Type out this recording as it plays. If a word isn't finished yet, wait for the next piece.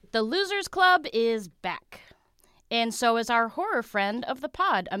The Losers Club is back. And so is our horror friend of the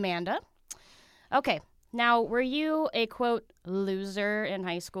pod, Amanda. Okay, now, were you a, quote, loser in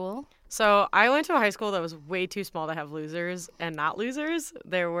high school? So I went to a high school that was way too small to have losers and not losers.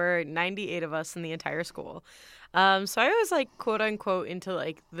 There were 98 of us in the entire school. So I was, like, quote unquote, into,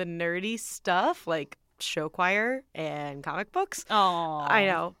 like, the nerdy stuff, like show choir and comic books. Oh, I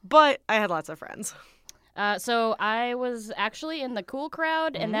know, but I had lots of friends. So I was actually in the cool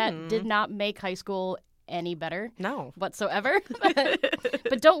crowd, and that did not make high school any better. No. Whatsoever.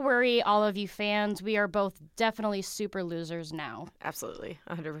 But don't worry, all of you fans. We are both definitely super losers now. Absolutely,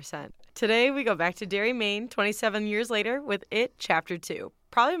 100%. Today we go back to Derry, Maine, 27 years later with It Chapter 2.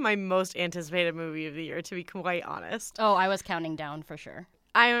 Probably my most anticipated movie of the year, to be quite honest. Oh, I was counting down for sure.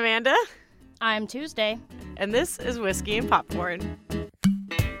 I'm Amanda. I'm Tuesday. And this is Whiskey and Popcorn.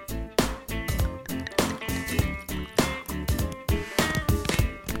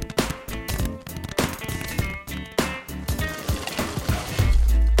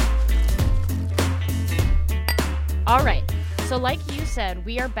 All right. So like you said,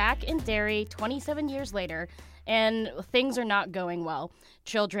 we are back in Derry 27 years later, and things are not going well.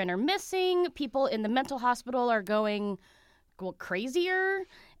 Children are missing. People in the mental hospital are going crazier.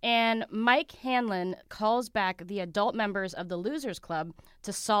 And Mike Hanlon calls back the adult members of the Losers Club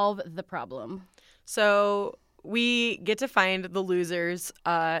to solve the problem. So we get to find the losers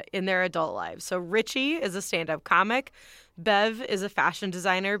in their adult lives. So Richie is a stand-up comic. Bev is a fashion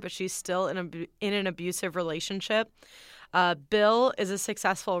designer, but she's still in an abusive relationship. Bill is a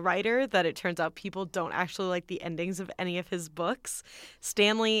successful writer that it turns out people don't actually like the endings of any of his books.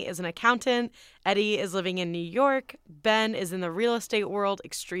 Stanley is an accountant. Eddie is living in New York. Ben is in the real estate world,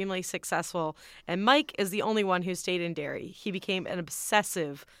 extremely successful. And Mike is the only one who stayed in Derry. He became an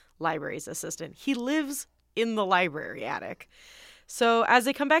obsessive libraries assistant. He lives in the library attic. So as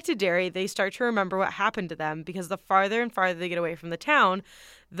they come back to Derry, they start to remember what happened to them because the farther and farther they get away from the town,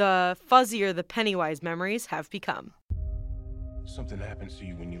 the fuzzier the Pennywise memories have become. Something happens to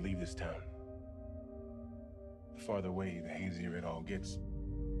you when you leave this town. The farther away, the hazier it all gets.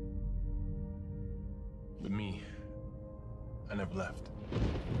 But me, I never left.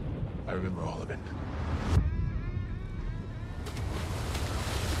 I remember all of it.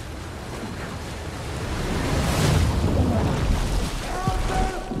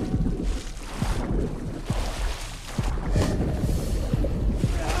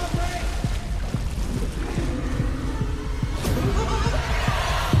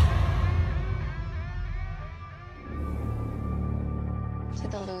 To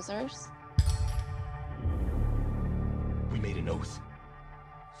the losers. We made an oath.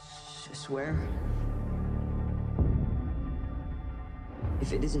 Swear?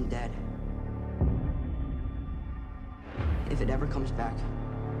 If it isn't dead, if it ever comes back,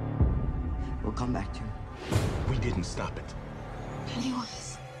 we'll come back to it. We didn't stop it.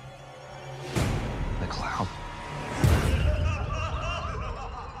 Pennywise. The clown.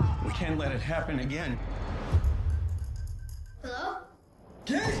 We can't let it happen again. Hello?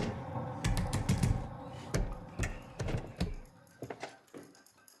 Kid!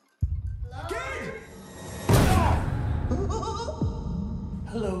 Kid!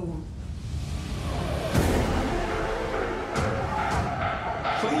 Hello.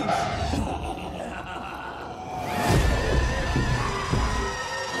 Please.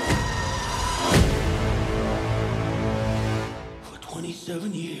 For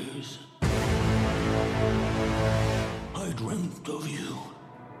 27 years, I dreamt of you.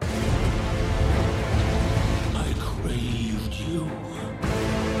 I craved you.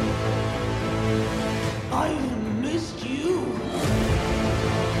 I've missed you.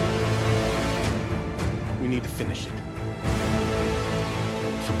 We need to finish it.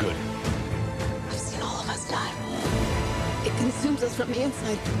 For good. I've seen all of us die. It consumes us from the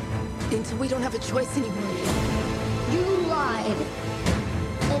inside until we don't have a choice anymore. You lied.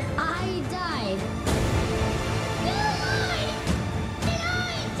 And I died. You lied. And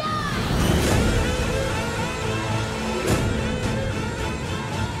I died.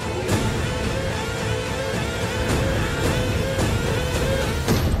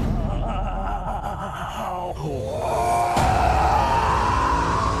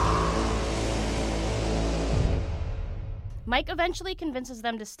 Mike eventually convinces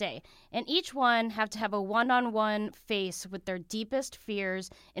them to stay, and each one have to have a one-on-one face with their deepest fears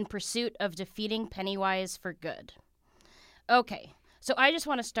in pursuit of defeating Pennywise for good. Okay, so I just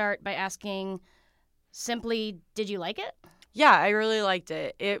want to start by asking simply, did you like it? Yeah, I really liked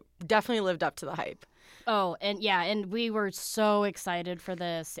it. It definitely lived up to the hype. Oh, and yeah, and we were so excited for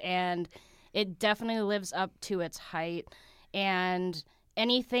this, and it definitely lives up to its height. And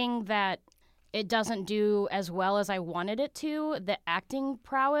anything that it doesn't do as well as I wanted it to, the acting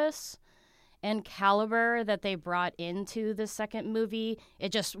prowess and caliber that they brought into the second movie,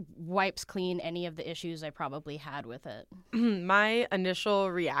 it just wipes clean any of the issues I probably had with it. My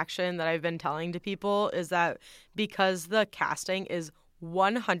initial reaction that I've been telling to people is that because the casting is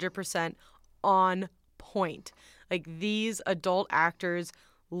 100% on point, like these adult actors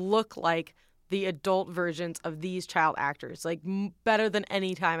look like the adult versions of these child actors, like better than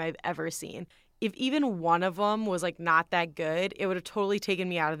any time I've ever seen. If even one of them was like not that good, it would have totally taken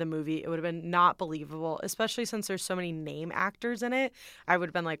me out of the movie. It would have been not believable, especially since there's so many name actors in it. I would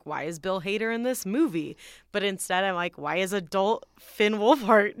have been like, why is Bill Hader in this movie? But instead I'm like, why is adult Finn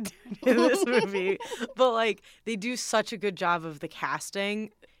Wolfhard in this movie? But like they do such a good job of the casting.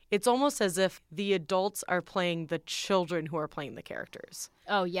 It's almost as if the adults are playing the children who are playing the characters.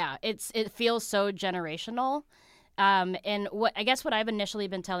 Oh yeah, it feels so generational. And what I've initially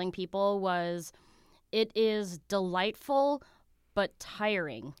been telling people was it is delightful but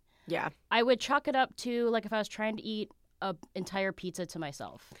tiring. Yeah. I would chalk it up to like if I was trying to eat an entire pizza to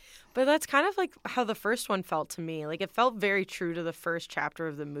myself. But that's kind of like how the first one felt to me. Like it felt very true to the first chapter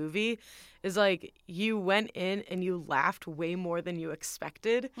of the movie. Is like you went in and you laughed way more than you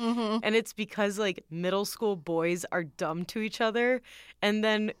expected. Mm-hmm. And it's because like middle school boys are dumb to each other. And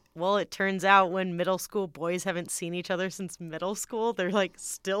then, well, it turns out when middle school boys haven't seen each other since middle school, they're like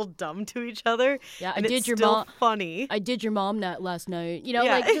still dumb to each other. Yeah, and I did it's your still mom funny. I did your mom that last night. You know,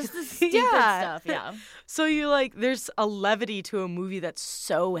 Yeah. like just the stupid stuff. Yeah. So you like there's a levity to a movie that's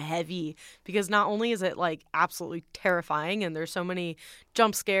so heavy because not only is it like absolutely terrifying and there's so many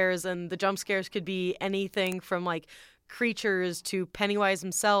jump scares, and the jump scares could be anything from like creatures to Pennywise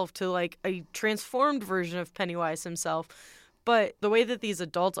himself to like a transformed version of Pennywise himself. But the way that these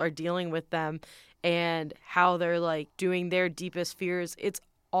adults are dealing with them and how they're like doing their deepest fears, it's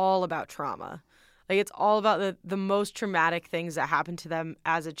all about trauma. Like it's all about the most traumatic things that happened to them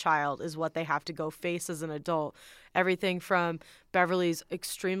as a child is what they have to go face as an adult. Everything from Beverly's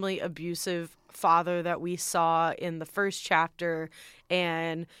extremely abusive father that we saw in the first chapter,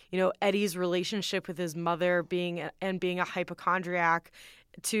 and you know Eddie's relationship with his mother being a hypochondriac,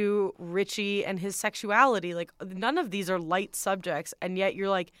 to Richie and his sexuality. Like none of these are light subjects, and yet you're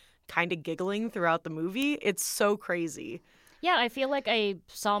like kind of giggling throughout the movie. It's so crazy. Yeah, I feel like I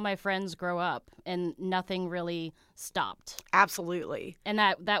saw my friends grow up and nothing really stopped. Absolutely. And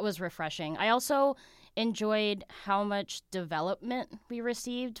that was refreshing. I also enjoyed how much development we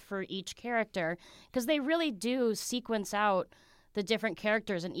received for each character because they really do sequence out the different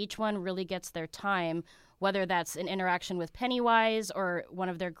characters and each one really gets their time, whether that's an interaction with Pennywise or one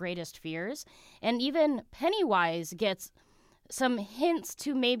of their greatest fears. And even Pennywise gets some hints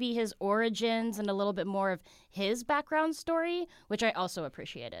to maybe his origins and a little bit more of his background story, which I also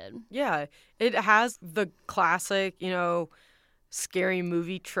appreciated. Yeah, it has the classic, you know, scary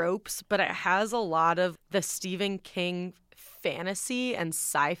movie tropes, but it has a lot of the Stephen King fantasy and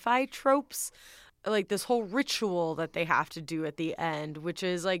sci-fi tropes. Like this whole ritual that they have to do at the end, which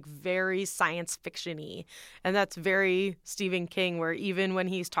is like very science fiction-y. And that's very Stephen King, where even when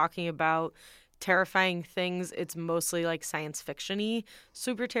he's talking about terrifying things, it's mostly like science fiction-y,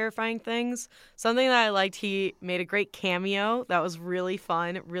 super terrifying things. Something that I liked, he made a great cameo that was really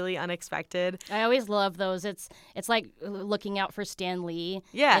fun, really unexpected. I always love those. It's like looking out for Stan Lee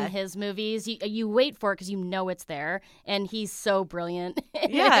in his movies. You wait for it because you know it's there, and he's so brilliant.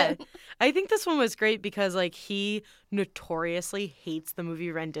 Yeah. I think this one was great because like he notoriously hates the movie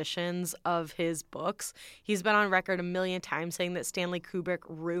renditions of his books. He's been on record a million times saying that Stanley Kubrick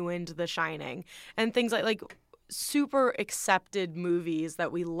ruined The Shining and things like super accepted movies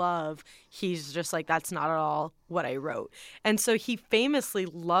that we love. He's just like, that's not at all what I wrote. And so he famously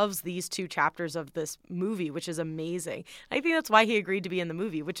loves these two chapters of this movie, which is amazing. I think that's why he agreed to be in the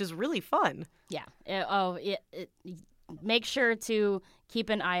movie, which is really fun. Yeah. Make sure to keep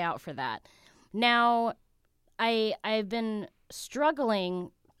an eye out for that. Now, I've been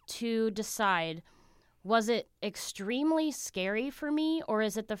struggling to decide, was it extremely scary for me, or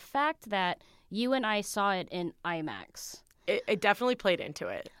is it the fact that you and I saw it in IMAX? It definitely played into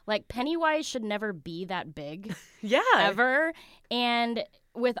it. Like, Pennywise should never be that big. Yeah. Ever. And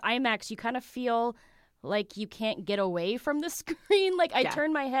with IMAX, you kind of feel like you can't get away from the screen. Like, I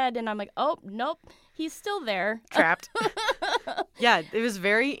turn my head and I'm like, oh, nope, he's still there. Trapped. Yeah, it was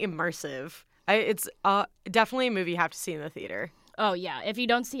very immersive. It's definitely a movie you have to see in the theater. Oh, yeah. If you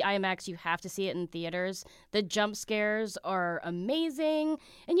don't see IMAX, you have to see it in theaters. The jump scares are amazing.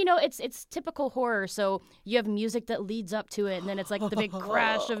 And, it's typical horror. So you have music that leads up to it, and then it's like the big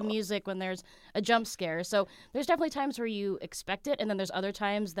crash of music when there's a jump scare. So there's definitely times where you expect it, and then there's other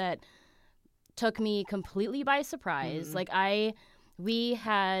times that took me completely by surprise. Like, we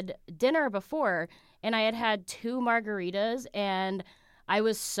had dinner before, and I had 2 margaritas, and I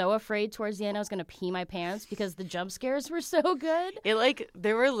was so afraid towards the end I was going to pee my pants because the jump scares were so good.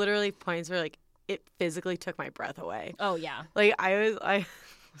 There were literally points where, like, it physically took my breath away. Oh, yeah. Like, I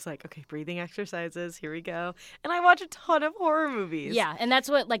was like, okay, breathing exercises, here we go. And I watch a ton of horror movies. Yeah, and that's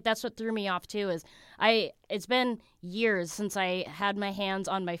what threw me off, too, is it's been years since I had my hands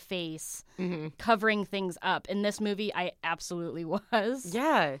on my face covering things up. In this movie, I absolutely was.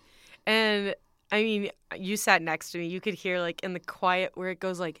 Yeah. And I mean, you sat next to me. You could hear, like, in the quiet where it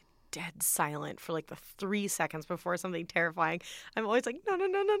goes, like, dead silent for, like, the 3 seconds before something terrifying. I'm always like, no.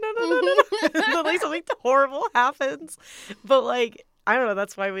 And then, like, something horrible happens. But, like, I don't know.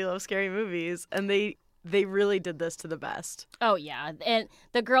 That's why we love scary movies. And they really did this to the best. Oh, yeah. And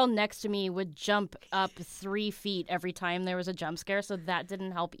the girl next to me would jump up 3 feet every time there was a jump scare, so that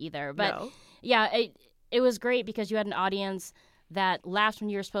didn't help either. But, yeah, it was great because you had an audience that laughed when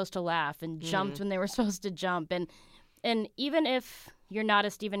you were supposed to laugh and jumped when they were supposed to jump. And even if you're not a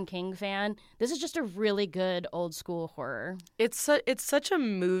Stephen King fan, this is just a really good old school horror. It's such a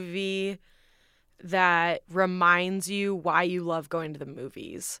movie that reminds you why you love going to the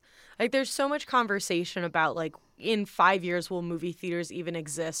movies. Like, there's so much conversation about, like, in 5 years will movie theaters even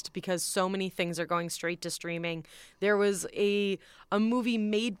exist because so many things are going straight to streaming. There was a movie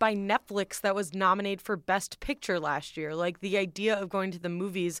made by Netflix that was nominated for Best Picture last year. Like, the idea of going to the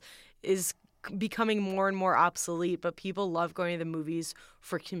movies is becoming more and more obsolete, but people love going to the movies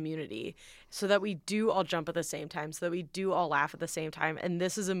for community so that we do all jump at the same time, so that we do all laugh at the same time. And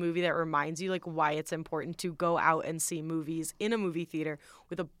this is a movie that reminds you, like, why it's important to go out and see movies in a movie theater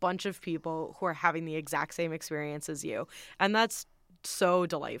with a bunch of people who are having the exact same experience as you. And that's so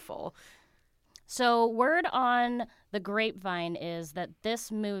delightful. So word on the grapevine is that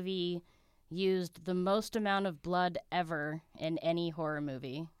this movie used the most amount of blood ever in any horror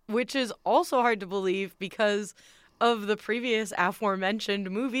movie. Which is also hard to believe because of the previous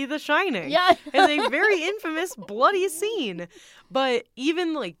aforementioned movie, The Shining. Yeah. It's a very infamous bloody scene. But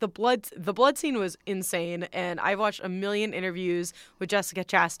even, like, the blood scene was insane. And I've watched a million interviews with Jessica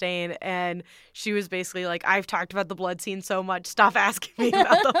Chastain, and she was basically like, I've talked about the blood scene so much, stop asking me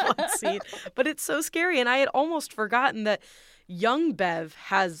about the blood scene. But it's so scary. And I had almost forgotten that young Bev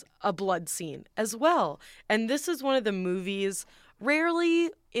has a blood scene as well. And this is one of the movies, rarely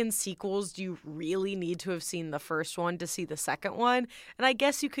in sequels do you really need to have seen the first one to see the second one. And I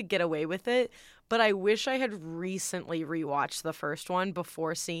guess you could get away with it. But I wish I had recently rewatched the first one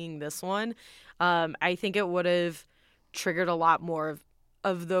before seeing this one. I think it would have triggered a lot more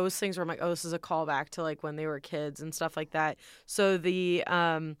of those things where I'm like, oh, this is a callback to, like, when they were kids and stuff like that. So the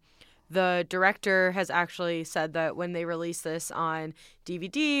director has actually said that when they release this on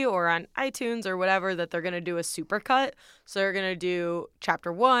DVD or on iTunes or whatever, that they're going to do a supercut. So they're going to do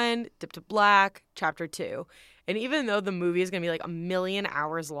Chapter 1, Dip to Black, Chapter 2. And even though the movie is going to be like 1 million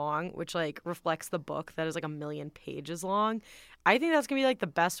hours long, which, like, reflects the book that is like 1 million pages long, I think that's going to be, like, the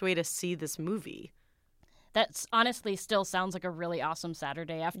best way to see this movie. That's honestly still sounds like a really awesome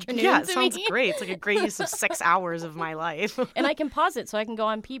Saturday afternoon. Yeah, it to sounds me. great. It's like a great use of 6 hours of my life. And I can pause it so I can go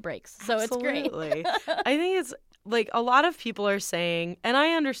on pee breaks. So Absolutely. It's great. I think it's, like, a lot of people are saying, and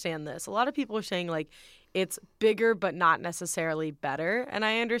I understand this, a lot of people are saying, like, it's bigger but not necessarily better. And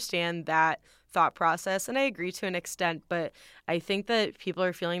I understand that thought process, and I agree to an extent, but I think that people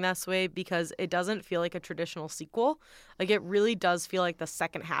are feeling this way because it doesn't feel like a traditional sequel. Like, it really does feel like the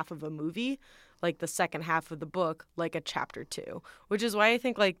second half of a movie, like the second half of the book, like a Chapter 2, which is why I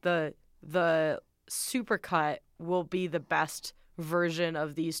think, like, the supercut will be the best version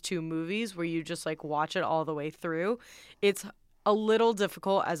of these two movies where you just, like, watch it all the way through. It's a little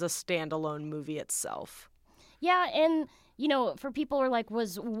difficult as a standalone movie itself. Yeah, and, for people who are like,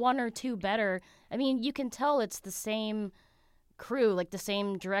 was 1 or 2 better? I mean, you can tell it's the same crew, like the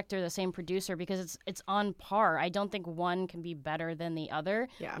same director, the same producer, because it's on par. I don't think one can be better than the other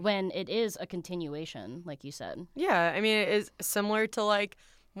when it is a continuation, like you said. Yeah, I mean, it is similar to, like,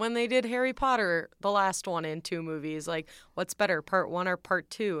 when they did Harry Potter, the last one in 2 movies. Like, what's better, part 1 or part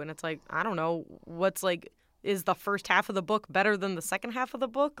 2? And it's like, I don't know, what's, like, is the first half of the book better than the second half of the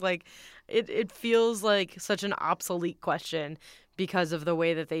book? Like, it feels like such an obsolete question because of the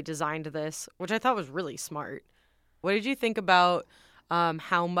way that they designed this, which I thought was really smart. What did you think about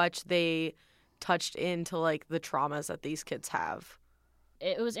how much they touched into like the traumas that these kids have.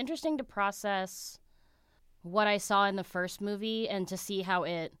 It was interesting to process what I saw in the first movie and to see how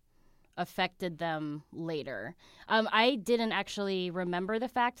it affected them later. I didn't actually remember the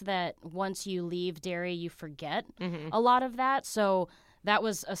fact that once you leave Derry, you forget a lot of that. So that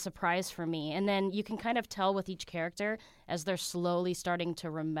was a surprise for me. And then you can kind of tell with each character as they're slowly starting to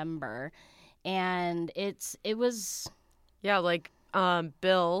remember. And it was... Yeah, like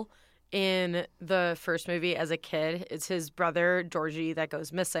Bill in the first movie as a kid, it's his brother Georgie that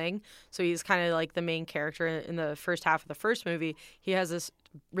goes missing. So he's kind of like the main character in the first half of the first movie. He has this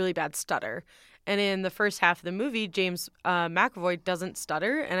really bad stutter. And in the first half of the movie, James McAvoy doesn't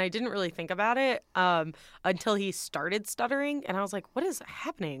stutter. And I didn't really think about it until he started stuttering. And I was like, what is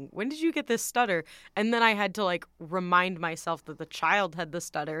happening? When did you get this stutter? And then I had to like remind myself that the child had the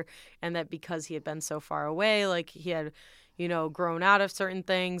stutter and that because he had been so far away, like he had, you know, grown out of certain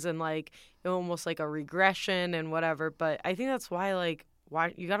things and like almost like a regression and whatever. But I think that's why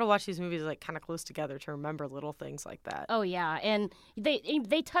you got to watch these movies like kind of close together to remember little things like that. Oh, yeah. And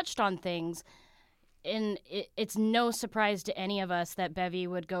they touched on things. And it's no surprise to any of us that Bevy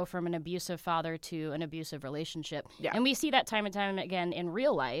would go from an abusive father to an abusive relationship. Yeah. And we see that time and time again in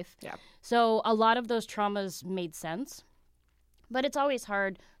real life. Yeah. So a lot of those traumas made sense. But it's always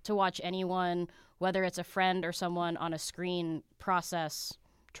hard to watch anyone, whether it's a friend or someone on a screen, process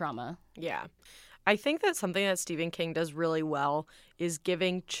trauma. Yeah. I think that something that Stephen King does really well is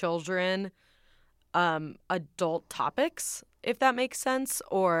giving children adult topics, if that makes sense,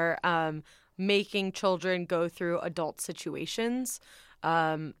 or making children go through adult situations.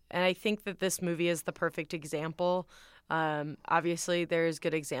 And I think that this movie is the perfect example. Obviously, there's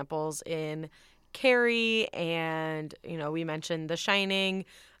good examples in Carrie and, you know, we mentioned The Shining,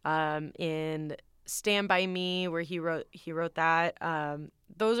 in Stand By Me, where he wrote that.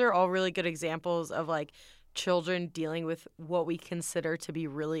 Those are all really good examples of like children dealing with what we consider to be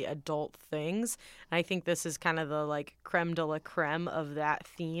really adult things. And I think this is kind of the like creme de la creme of that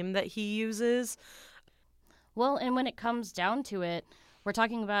theme that he uses. Well, and when it comes down to it, we're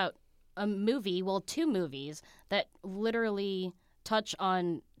talking about a movie, well, two movies that literally touch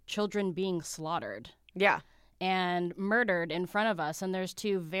on children being slaughtered. Yeah. And murdered in front of us. And there's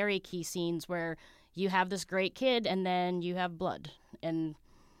two very key scenes where you have this great kid and then you have blood. And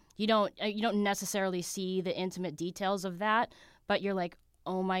you don't necessarily see the intimate details of that, but you're like,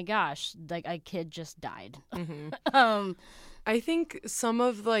 oh my gosh, like a kid just died. Mm-hmm. I think some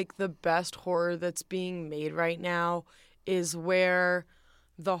of like the best horror that's being made right now is where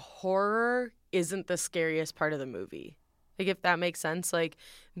the horror isn't the scariest part of the movie. Like, if that makes sense. Like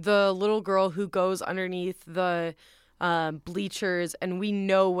the little girl who goes underneath the bleachers and we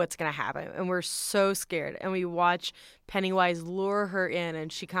know what's going to happen and we're so scared and we watch Pennywise lure her in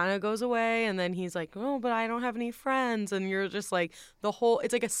and she kind of goes away and then he's like, oh, but I don't have any friends. And you're just like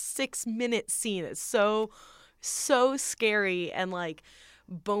it's like a 6-minute scene. It's so scary and like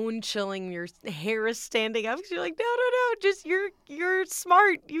bone chilling. Your hair is standing up because you're like, no, just you're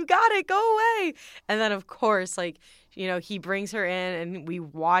smart. You got it. Go away. And then of course, like, you know, he brings her in and we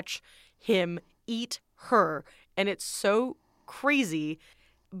watch him eat her. And it's so crazy.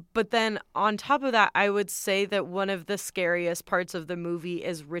 But then on top of that, I would say that one of the scariest parts of the movie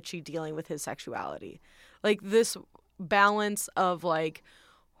is Richie dealing with his sexuality. Like this balance of like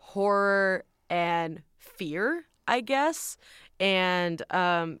horror and fear, I guess. And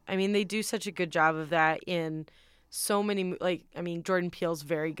I mean, they do such a good job of that in so many, like, I mean, Jordan Peele's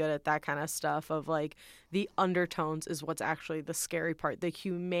very good at that kind of stuff of like the undertones is what's actually the scary part. The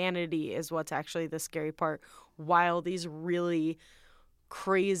humanity is what's actually the scary part, while these really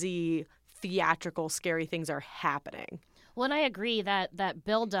crazy, theatrical, scary things are happening. Well, and I agree that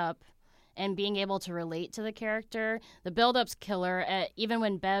build-up and being able to relate to the character, the build-up's killer. Even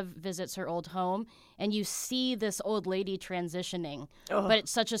when Bev visits her old home and you see this old lady transitioning, but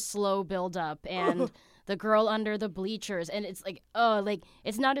it's such a slow build-up and the girl under the bleachers, and it's like,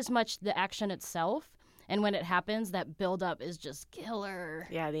 it's not as much the action itself. And when it happens, that build-up is just killer.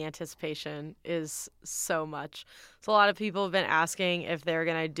 Yeah, the anticipation is so much. So a lot of people have been asking if they're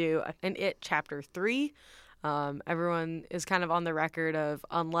going to do an It Chapter 3. Everyone is kind of on the record of,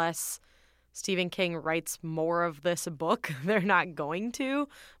 unless Stephen King writes more of this book, they're not going to.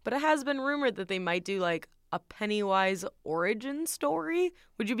 But it has been rumored that they might do like a Pennywise origin story.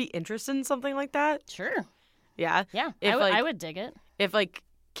 Would you be interested in something like that? Sure. Yeah? Yeah, If, I would dig it. If like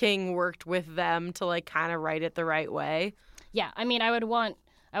King worked with them to like kind of write it the right way. Yeah, I mean, I would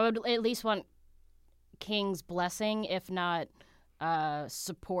at least want King's blessing, if not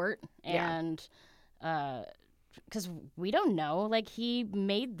support, and because we don't know, like he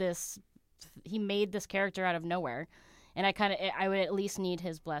made this he made this character out of nowhere, and I would at least need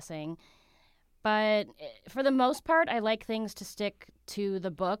his blessing. But for the most part, I like things to stick to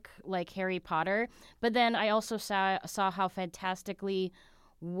the book, like Harry Potter. But then I also saw how fantastically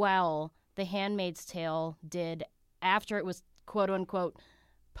well The Handmaid's Tale did after it was quote-unquote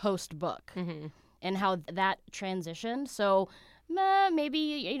post-book, and how that transitioned. So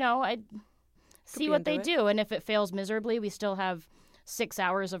maybe, I'd see what they do. And if it fails miserably, we still have 6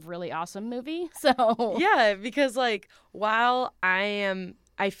 hours of really awesome movie. So yeah, because like while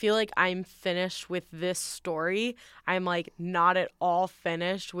I feel like I'm finished with this story, I'm like not at all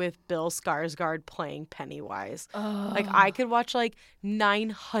finished with Bill Skarsgård playing Pennywise. Like I could watch like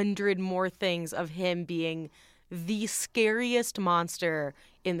 900 more things of him being the scariest monster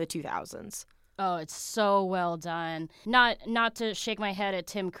in the 2000s. Oh, it's so well done. Not to shake my head at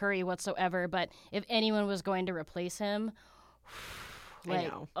Tim Curry whatsoever, but if anyone was going to replace him, like, I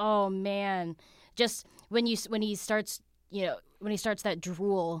know. Oh man, just when he starts, when he starts that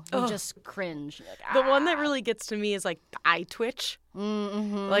drool, you just cringe. Like, The one that really gets to me is like the eye twitch,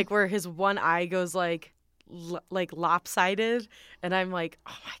 like where his one eye goes like lopsided, and I'm like,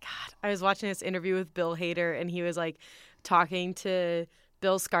 oh my god. I was watching this interview with Bill Hader, and he was like talking to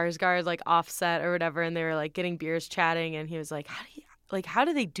Bill Skarsgård like offset or whatever, and they were like getting beers chatting, and he was like, how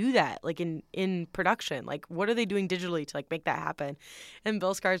do they do that like in production? Like what are they doing digitally to like make that happen? And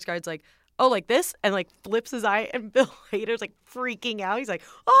Bill Skarsgård's like, oh, like this, and like flips his eye, and Bill Hader's like freaking out. He's like,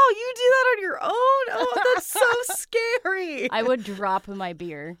 oh, you do that on your own? Oh, that's so scary. I would drop my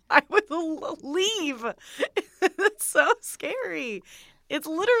beer. I would leave. That's so scary. It's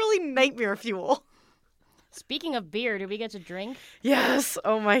literally nightmare fuel. Speaking of beer, did we get to drink? Yes.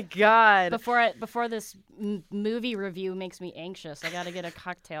 Oh my god. Before this movie review makes me anxious, I got to get a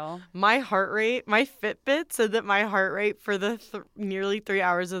cocktail. My heart rate, my Fitbit said that my heart rate for the nearly 3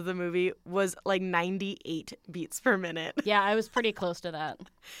 hours of the movie was like 98 beats per minute. Yeah, I was pretty close to that.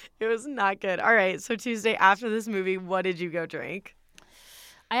 It was not good. All right. So Tuesday after this movie, what did you go drink?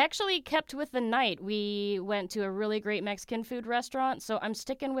 I actually kept with the night. We went to a really great Mexican food restaurant, so I'm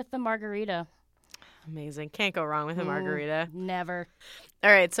sticking with the margarita. Amazing. Can't go wrong with a margarita. Never.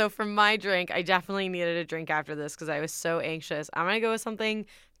 All right. So for my drink, I definitely needed a drink after this because I was so anxious. I'm going to go with something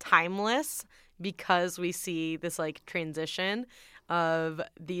timeless because we see this like transition of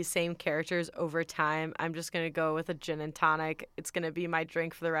these same characters over time. I'm just going to go with a gin and tonic. It's going to be my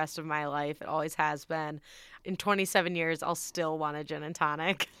drink for the rest of my life. It always has been. In 27 years, I'll still want a gin and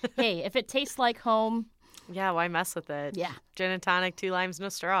tonic. Hey, if it tastes like home. Yeah, why mess with it? Yeah. Gin and tonic, 2 limes, no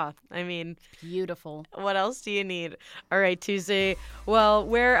straw. I mean, beautiful. What else do you need? All right, Tuesday. Well,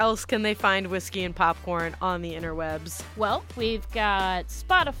 where else can they find Whiskey and Popcorn on the interwebs? Well, we've got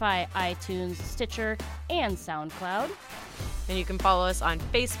Spotify, iTunes, Stitcher, and SoundCloud. And you can follow us on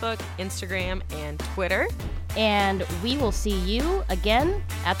Facebook, Instagram, and Twitter. And we will see you again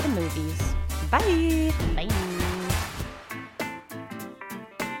at the movies. Bye. Bye.